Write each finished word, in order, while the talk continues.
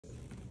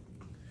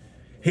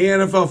Hey,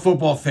 NFL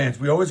football fans,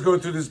 we always go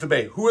through this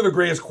debate. Who are the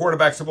greatest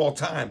quarterbacks of all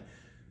time?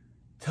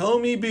 Tell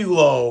me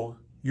below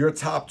your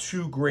top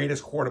 2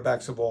 greatest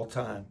quarterbacks of all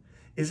time.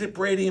 Is it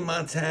Brady and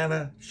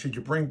Montana? Should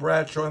you bring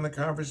Bradshaw in the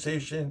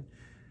conversation?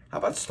 How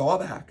about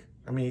Staubach?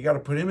 I mean, you got to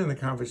put him in the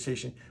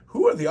conversation.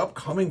 Who are the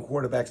upcoming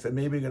quarterbacks that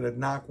maybe are going to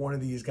knock one of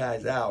these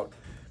guys out?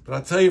 But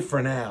I'll tell you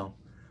for now,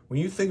 when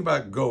you think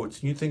about GOATs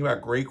and you think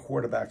about great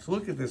quarterbacks,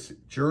 look at this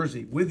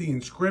jersey with the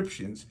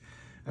inscriptions.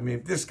 I mean,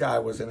 if this guy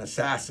was an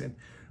assassin.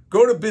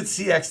 Go to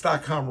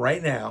bidcx.com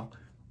right now.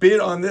 Bid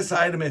on this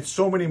item and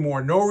so many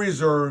more. No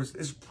reserves.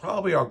 This is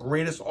probably our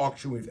greatest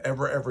auction we've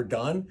ever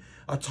done.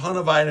 A ton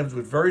of items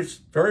with very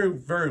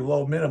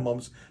low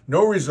minimums.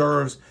 No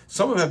reserves.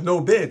 Some of them have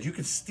no bids. You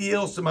can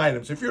steal some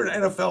items. If you're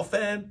an NFL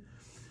fan,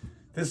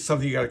 this is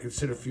something you got to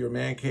consider for your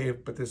man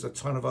cave, but there's a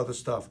ton of other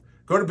stuff.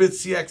 Go to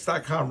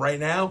bidcx.com right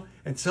now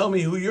and tell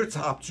me who your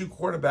top 2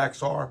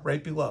 quarterbacks are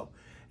right below.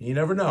 And you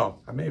never know.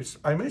 I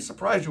may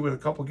surprise you with a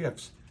couple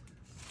gifts.